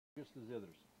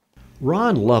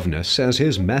Ron Loveness says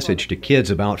his message to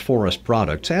kids about forest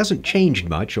products hasn't changed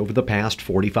much over the past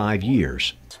 45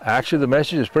 years. Actually, the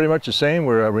message is pretty much the same.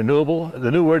 We're a renewable, the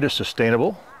new word is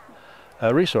sustainable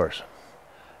resource.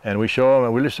 And we show them,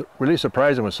 and we really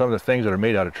surprise them with some of the things that are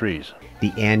made out of trees.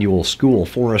 The annual school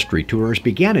forestry tours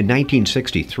began in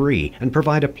 1963 and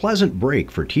provide a pleasant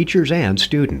break for teachers and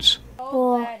students.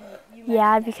 Well,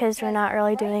 yeah, because we're not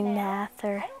really doing math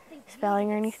or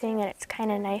spelling or anything, and it's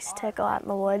kind of nice to go out in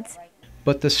the woods.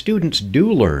 But the students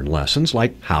do learn lessons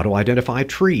like how to identify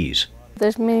trees,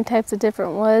 there's many types of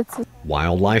different woods,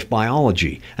 wildlife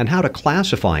biology, and how to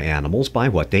classify animals by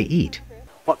what they eat.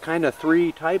 What kind of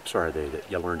 3 types are they that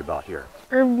you learned about here?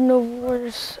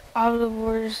 Herbivores,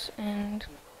 omnivores, and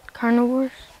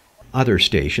carnivores. Other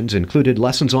stations included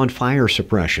lessons on fire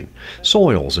suppression,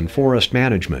 soils and forest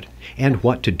management, and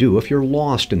what to do if you're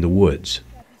lost in the woods.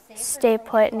 Stay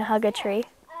put and hug a tree.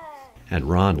 And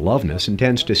Ron Loveness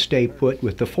intends to stay put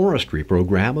with the forestry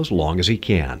program as long as he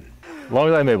can. As long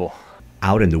as I'm able.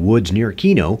 Out in the woods near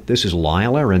Keno, this is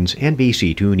Lyle Ahrens,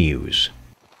 NBC2 News.